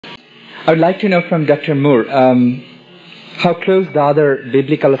I would like to know from Dr. Moore, how close the other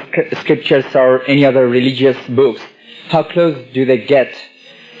biblical scriptures or any other religious books, how close do they get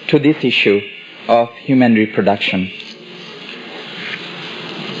to this issue of human reproduction?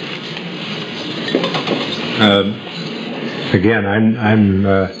 Again, I'm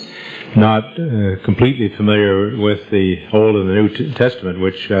not completely familiar with the Old and the New Testament,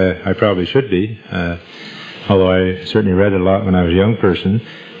 which I probably should be, although I certainly read it a lot when I was a young person.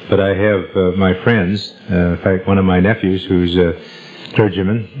 But I have my friends, in fact, one of my nephews who's a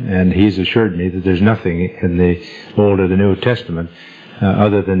clergyman, and he's assured me that there's nothing in the Old or the New Testament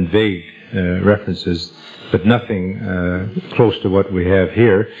other than vague references, but nothing close to what we have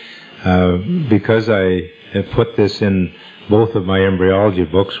here. Because I have put this in both of my embryology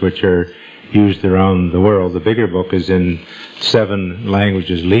books, which are used around the world. The bigger book is in 7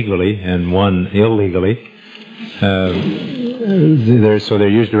 languages legally and 1 illegally. So they're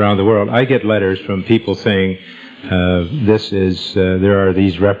used around the world. I get letters from people saying, there are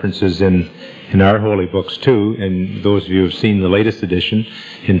these references in our holy books too, and those of you who have seen the latest edition,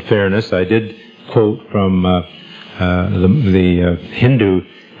 in fairness, I did quote from the Hindu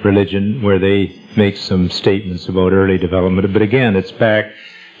religion where they make some statements about early development, but again, it's back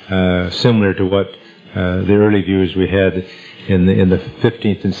similar to what the early views we had in the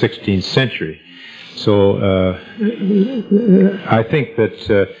 15th and 16th century. So I think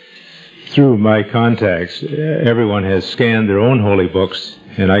that through my contacts, everyone has scanned their own holy books,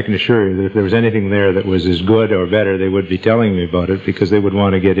 and I can assure you that if there was anything there that was as good or better, they would be telling me about it because they would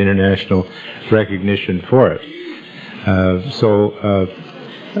want to get international recognition for it.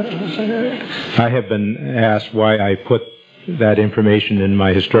 I have been asked why I put that information in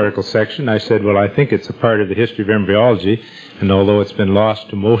my historical section. I said, well, I think it's a part of the history of embryology, and although it's been lost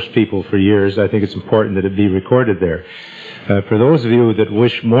to most people for years, I think it's important that it be recorded there. For those of you that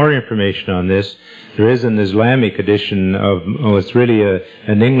wish more information on this, there is an Islamic edition of, it's really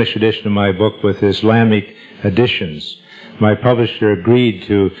an English edition of my book with Islamic additions. My publisher agreed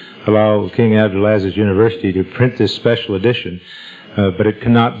to allow King Abdulaziz University to print this special edition, but it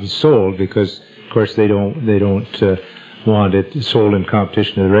cannot be sold because, of course, they don't want it sold in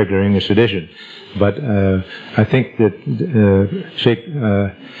competition to the regular English edition. But I think that Sheikh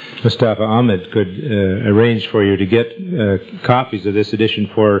Mustafa Ahmed could arrange for you to get copies of this edition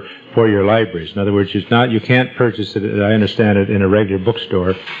for your libraries. In other words, you can't purchase it, I understand it, in a regular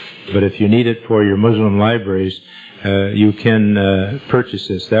bookstore, but if you need it for your Muslim libraries, you can purchase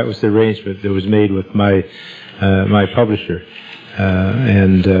this. That was the arrangement that was made with my publisher.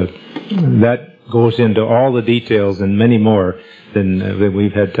 And that goes into all the details and many more than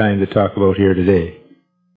we've had time to talk about here today.